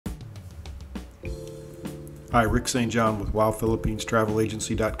Hi, Rick St. John with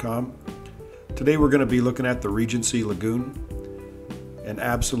WowPhilippinesTravelAgency.com. Today we're going to be looking at the Regency Lagoon, an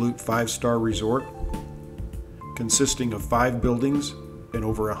absolute 5-star resort consisting of 5 buildings and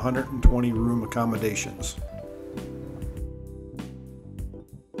over 120 room accommodations.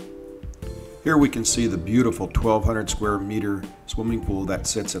 Here we can see the beautiful 1,200 square meter swimming pool that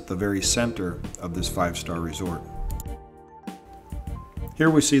sits at the very center of this 5-star resort. Here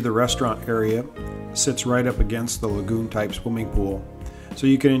we see the restaurant area sits right up against the lagoon type swimming pool, so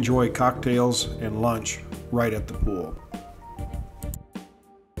you can enjoy cocktails and lunch right at the pool.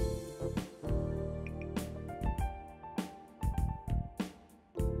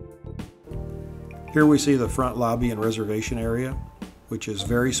 Here we see the front lobby and reservation area, which is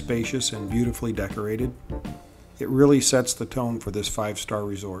very spacious and beautifully decorated. It really sets the tone for this 5-star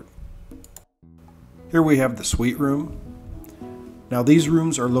resort. Here we have the suite room. Now these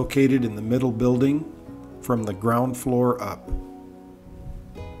rooms are located in the middle building from the ground floor up.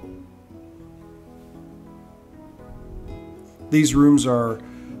 These rooms are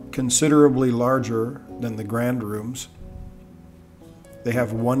considerably larger than the grand rooms. They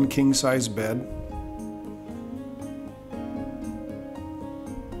have 1 king-size bed,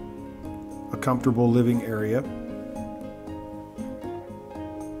 a comfortable living area,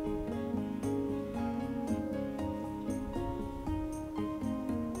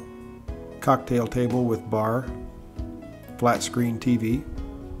 cocktail table with bar, flat screen TV,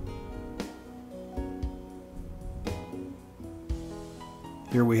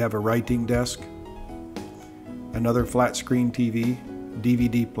 here we have a writing desk, another flat screen TV,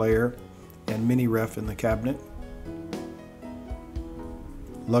 DVD player, and mini ref in the cabinet,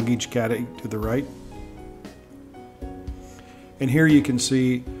 luggage caddy to the right. And here you can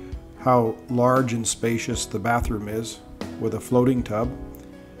see how large and spacious the bathroom is, with a floating tub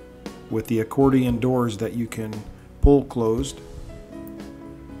with the accordion doors that you can pull closed.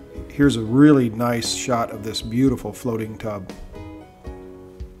 Here's a really nice shot of this beautiful floating tub.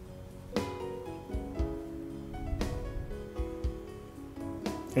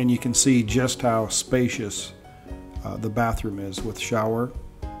 And you can see just how spacious the bathroom is, with shower,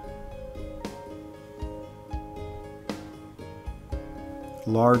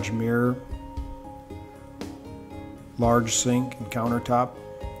 large mirror, large sink and countertop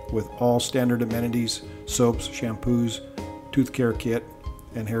with all standard amenities, soaps, shampoos, tooth care kit,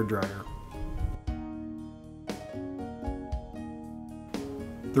 and hair dryer.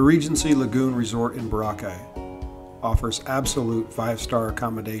 The Regency Lagoon Resort in Boracay offers absolute 5-star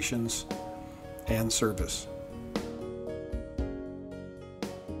accommodations and service.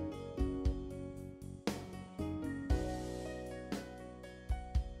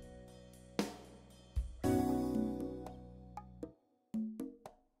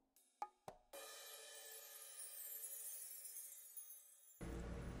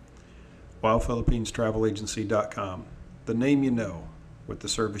 WowPhilippinesTravelAgency.com, the name you know with the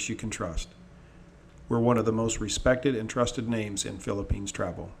service you can trust. We're one of the most respected and trusted names in Philippines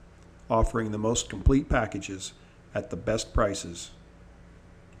travel, offering the most complete packages at the best prices,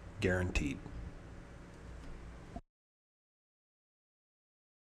 guaranteed.